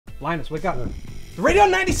Linus, wake up. The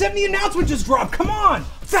Radeon 9070 announcement just dropped, come on!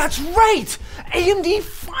 That's right! AMD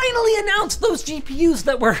finally announced those GPUs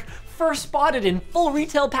that were first spotted in full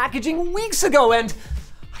retail packaging weeks ago, and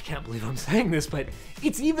I can't believe I'm saying this, but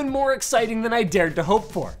it's even more exciting than I dared to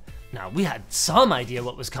hope for. Now, we had some idea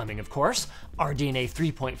what was coming, of course. RDNA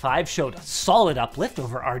 3.5 showed a solid uplift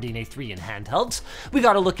over RDNA 3 in handhelds. We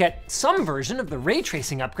got a look at some version of the ray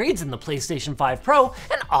tracing upgrades in the PlayStation 5 Pro,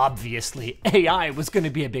 and obviously AI was going to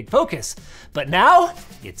be a big focus. But now,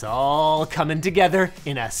 it's all coming together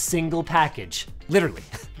in a single package. Literally,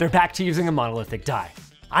 they're back to using a monolithic die.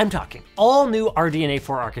 I'm talking all new RDNA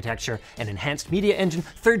 4 architecture, an enhanced media engine,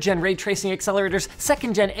 3rd gen ray tracing accelerators,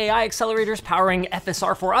 2nd gen AI accelerators powering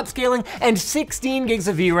FSR4 upscaling, and 16 gigs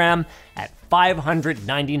of VRAM at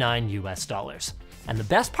 $599 US. And the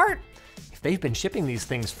best part, if they've been shipping these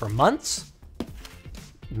things for months,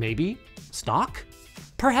 maybe stock,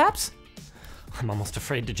 perhaps? I'm almost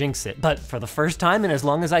afraid to jinx it, but for the first time in as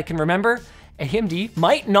long as I can remember, AMD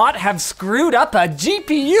might not have screwed up a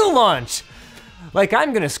GPU launch. Like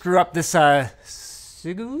I'm gonna screw up this to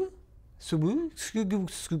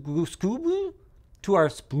our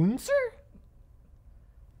sponsor?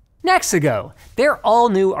 Nexigo. Their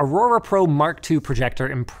all-new Aurora Pro Mark II projector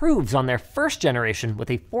improves on their first generation with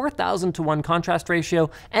a 4,000:1 contrast ratio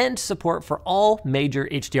and support for all major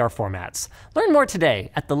HDR formats. Learn more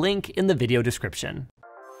today at the link in the video description.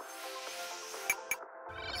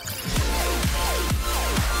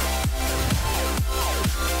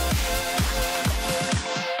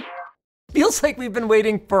 Feels like we've been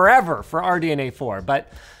waiting forever for RDNA 4, but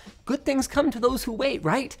good things come to those who wait,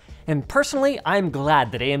 right? And personally, I'm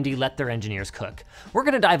glad that AMD let their engineers cook. We're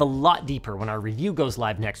gonna dive a lot deeper when our review goes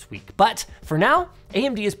live next week, but for now,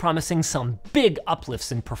 AMD is promising some big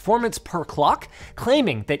uplifts in performance per clock,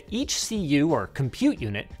 claiming that each CU or compute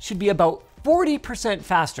unit should be about 40%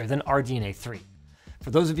 faster than RDNA 3.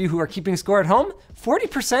 For those of you who are keeping score at home,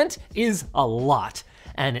 40% is a lot.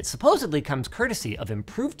 And it supposedly comes courtesy of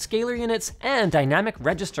improved scalar units and dynamic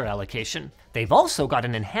register allocation. They've also got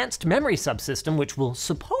an enhanced memory subsystem which will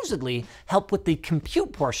supposedly help with the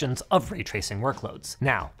compute portions of ray tracing workloads.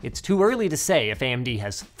 Now, it's too early to say if AMD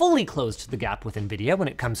has fully closed the gap with Nvidia when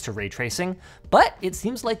it comes to ray tracing, but it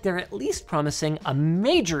seems like they're at least promising a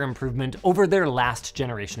major improvement over their last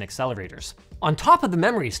generation accelerators. On top of the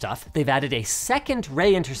memory stuff, they've added a second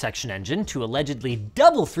ray intersection engine to allegedly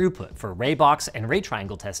double throughput for ray box and ray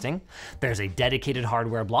triangle testing. There's a dedicated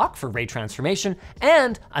hardware block for ray transformation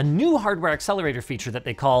and a new hardware accelerator feature that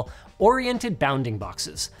they call oriented bounding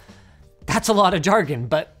boxes. That's a lot of jargon,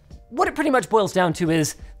 but what it pretty much boils down to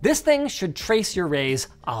is this thing should trace your rays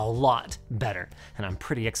a lot better, and I'm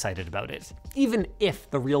pretty excited about it, even if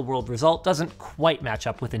the real world result doesn't quite match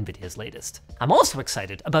up with Nvidia's latest. I'm also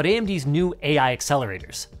excited about AMD's new AI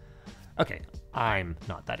accelerators. Okay, I'm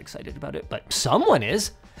not that excited about it, but someone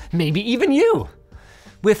is, maybe even you.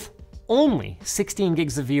 With only 16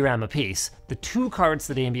 gigs of VRAM apiece, the two cards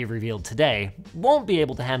that AMD revealed today won't be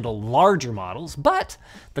able to handle larger models, but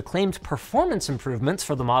the claimed performance improvements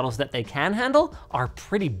for the models that they can handle are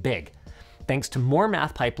pretty big. Thanks to more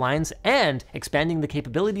math pipelines and expanding the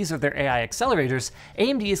capabilities of their AI accelerators,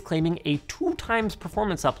 AMD is claiming a 2 times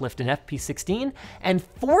performance uplift in FP16 and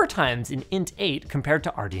 4 times in Int 8 compared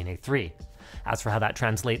to RDNA 3. As for how that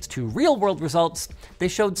translates to real-world results, they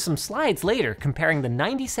showed some slides later comparing the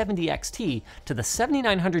 9070 XT to the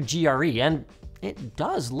 7900 GRE, and it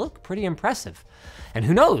does look pretty impressive. And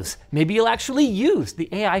who knows, maybe you'll actually use the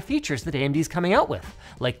AI features that AMD's coming out with,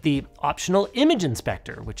 like the optional image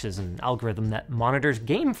inspector, which is an algorithm that monitors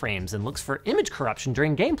game frames and looks for image corruption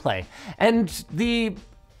during gameplay, and the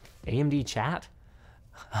AMD chat.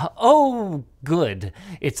 Oh, good.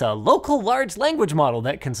 It's a local large language model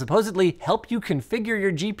that can supposedly help you configure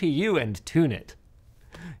your GPU and tune it.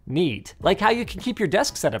 Neat. Like how you can keep your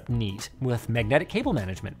desk setup neat with magnetic cable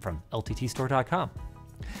management from lttstore.com.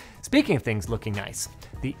 Speaking of things looking nice,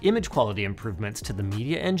 the image quality improvements to the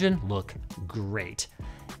media engine look great.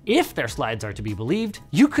 If their slides are to be believed,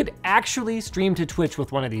 you could actually stream to Twitch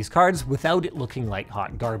with one of these cards without it looking like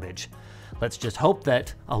hot garbage. Let's just hope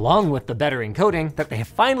that, along with the better encoding, that they have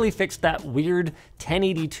finally fixed that weird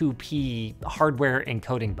 1082p hardware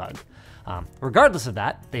encoding bug. Regardless of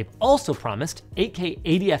that, they've also promised 8K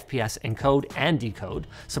 80 FPS encode and decode,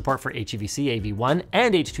 support for HEVC AV1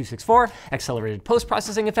 and H.264, accelerated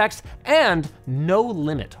post-processing effects, and no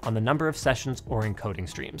limit on the number of sessions or encoding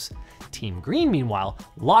streams. Team Green, meanwhile,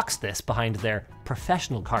 locks this behind their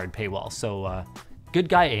professional card paywall, so good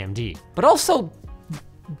guy AMD. But also,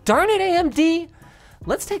 darn it AMD,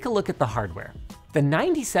 let's take a look at the hardware. The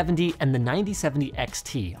 9070 and the 9070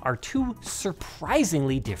 XT are two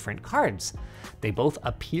surprisingly different cards. They both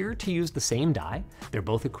appear to use the same die, they're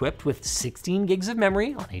both equipped with 16 gigs of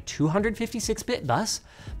memory on a 256-bit bus,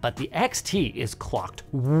 but the XT is clocked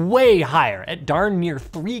way higher at darn near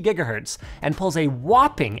 3 gigahertz and pulls a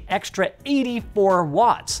whopping extra 84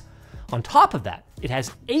 watts. On top of that, it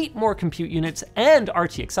has 8 more compute units and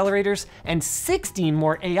RT accelerators and 16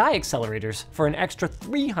 more AI accelerators for an extra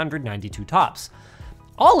 392 tops.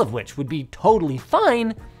 All of which would be totally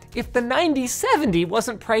fine if the 9070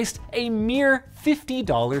 wasn't priced a mere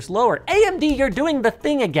 $50 lower. AMD, you're doing the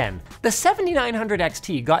thing again. The 7900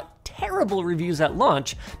 XT got terrible reviews at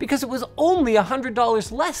launch because it was only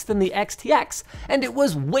 $100 less than the XTX, and it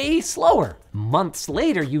was way slower. Months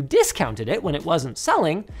later, you discounted it when it wasn't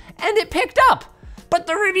selling, and it picked up. But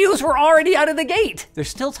the reviews were already out of the gate. There's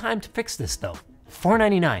still time to fix this though.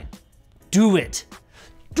 $499. Do it.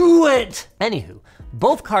 Do it! Anywho,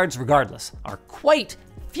 both cards regardless are quite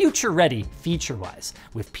future-ready feature-wise,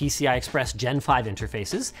 with PCI Express Gen 5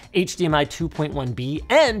 interfaces, HDMI 2.1b,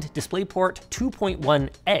 and DisplayPort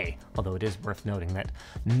 2.1a, although it is worth noting that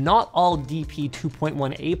not all DP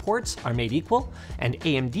 2.1a ports are made equal, and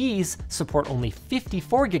AMD's support only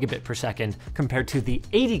 54 gigabit per second compared to the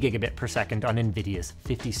 80 gigabit per second on Nvidia's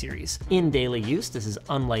 50 series. In daily use, this is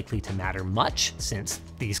unlikely to matter much, since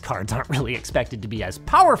these cards aren't really expected to be as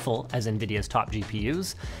powerful as Nvidia's top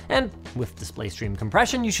GPUs, and with display stream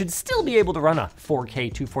compression, you should still be able to run a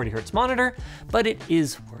 4K 240Hz monitor, but it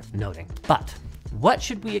is worth noting. But what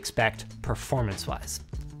should we expect performance-wise?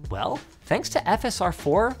 Well, thanks to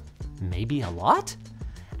FSR4, maybe a lot?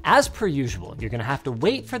 As per usual, you're gonna have to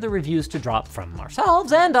wait for the reviews to drop from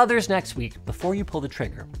ourselves and others next week before you pull the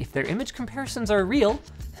trigger. If their image comparisons are real,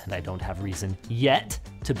 and I don't have reason yet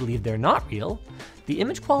to believe they're not real, the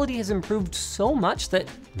image quality has improved so much that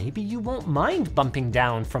maybe you won't mind bumping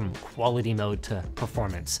down from quality mode to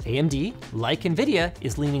performance. AMD, like Nvidia,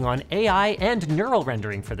 is leaning on AI and neural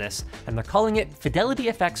rendering for this, and they're calling it Fidelity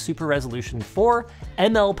FX Super Resolution 4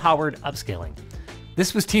 ML-powered upscaling.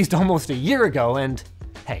 This was teased almost a year ago, and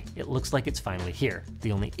hey, it looks like it's finally here.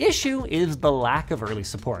 The only issue is the lack of early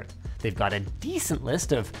support. They've got a decent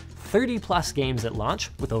list of 30+ games at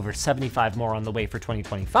launch, with over 75 more on the way for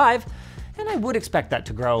 2025, and I would expect that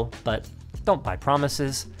to grow, but don't buy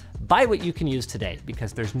promises. Buy what you can use today,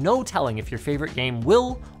 because there's no telling if your favorite game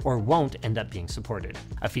will or won't end up being supported.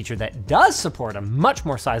 A feature that does support a much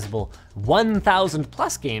more sizable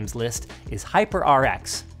 1,000+ games list is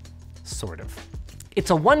HYPR-RX, sort of. It's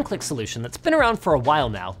a one-click solution that's been around for a while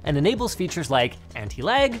now and enables features like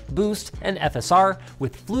anti-lag, boost, and FSR,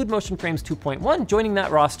 with Fluid Motion Frames 2.1 joining that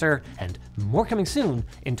roster, and more coming soon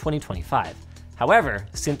in 2025. However,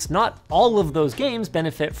 since not all of those games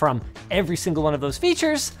benefit from every single one of those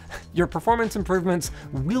features, your performance improvements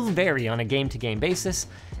will vary on a game-to-game basis,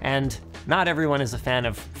 and not everyone is a fan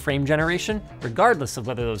of frame generation, regardless of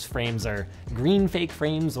whether those frames are green fake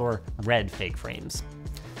frames or red fake frames.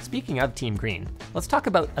 Speaking of Team Green, let's talk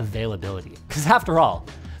about availability, because after all,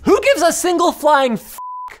 who gives a single flying f***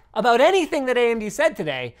 about anything that AMD said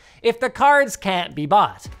today if the cards can't be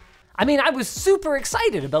bought? I mean, I was super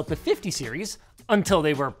excited about the 50 series until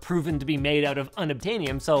they were proven to be made out of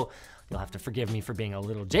unobtainium, so you'll have to forgive me for being a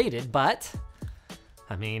little jaded, but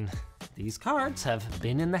I mean, these cards have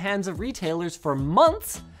been in the hands of retailers for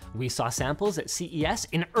months. We saw samples at CES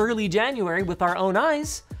in early January with our own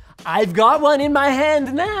eyes. I've got one in my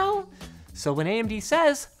hand now. So when AMD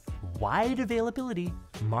says wide availability,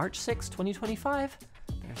 March 6, 2025,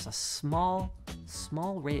 there's a small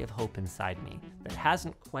ray of hope inside me that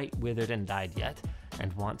hasn't quite withered and died yet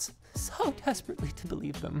and wants so desperately to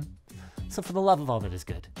believe them. So for the love of all that is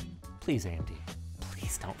good, please AMD,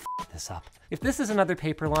 please don't f this up. If this is another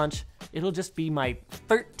paper launch, it'll just be my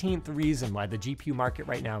 13th reason why the GPU market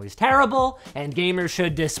right now is terrible and gamers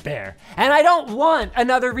should despair. And I don't want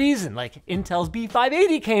another reason, like Intel's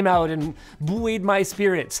B580 came out and buoyed my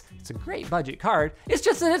spirits. It's a great budget card, it's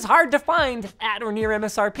just that it's hard to find at or near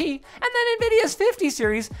MSRP, and then Nvidia's 50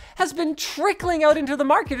 series has been trickling out into the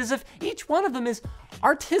market as if each one of them is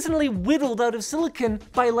artisanally whittled out of silicon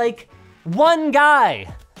by like one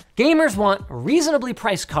guy. Gamers want reasonably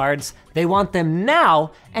priced cards, they want them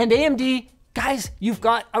now, and AMD, guys, you've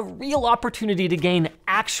got a real opportunity to gain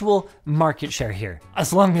actual market share here,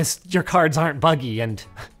 as long as your cards aren't buggy and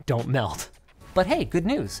don't melt. But hey, good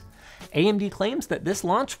news. AMD claims that this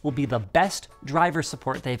launch will be the best driver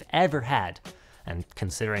support they've ever had. And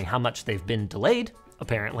considering how much they've been delayed,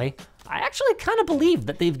 apparently, I actually kind of believe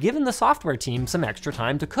that they've given the software team some extra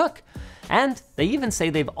time to cook. And they even say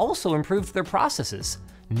they've also improved their processes.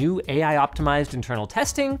 new AI-optimized internal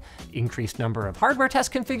testing, increased number of hardware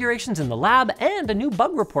test configurations in the lab, and a new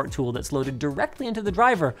bug report tool that's loaded directly into the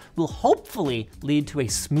driver will hopefully lead to a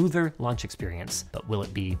smoother launch experience. But will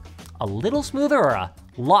it be a little smoother or a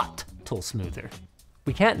lot smoother?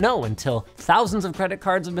 We can't know until thousands of credit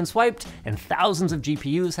cards have been swiped and thousands of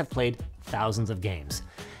GPUs have played thousands of games.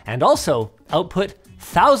 And also output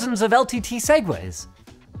thousands of LTT segues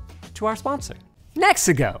to our sponsor,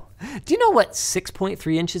 Nexigo. Do you know what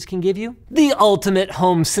 6.3 inches can give you? The ultimate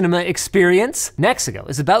home cinema experience. Nexigo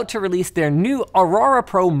is about to release their new Aurora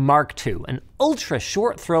Pro Mark II, an ultra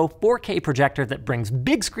short throw 4K projector that brings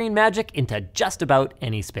big screen magic into just about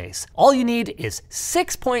any space. All you need is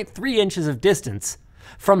 6.3 inches of distance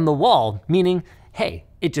from the wall, meaning, hey,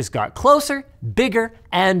 it just got closer, bigger,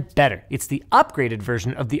 and better. It's the upgraded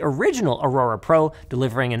version of the original Aurora Pro,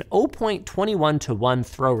 delivering an 0.21:1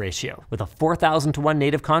 throw ratio with a 4,000:1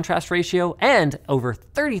 native contrast ratio and over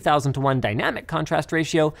 30,000:1 dynamic contrast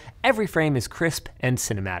ratio. Every frame is crisp and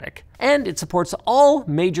cinematic. And it supports all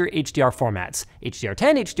major HDR formats,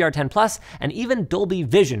 HDR10, HDR10+, and even Dolby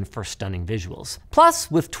Vision for stunning visuals. Plus,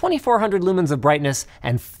 with 2400 lumens of brightness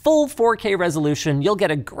and full 4K resolution, you'll get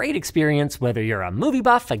a great experience whether you're a movie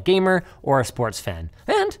buff, a gamer, or a sports fan.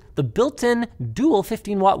 And the built-in dual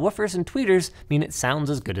 15-watt woofers and tweeters mean it sounds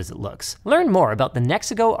as good as it looks. Learn more about the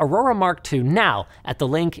Nexigo Aurora Mark II now at the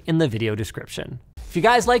link in the video description. If you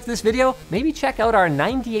guys like this video, maybe check out our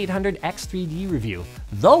 9800X3D review.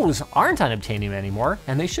 Those aren't unobtainium anymore,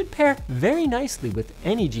 and they should pair very nicely with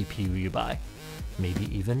any GPU you buy.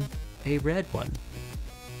 Maybe even a red one.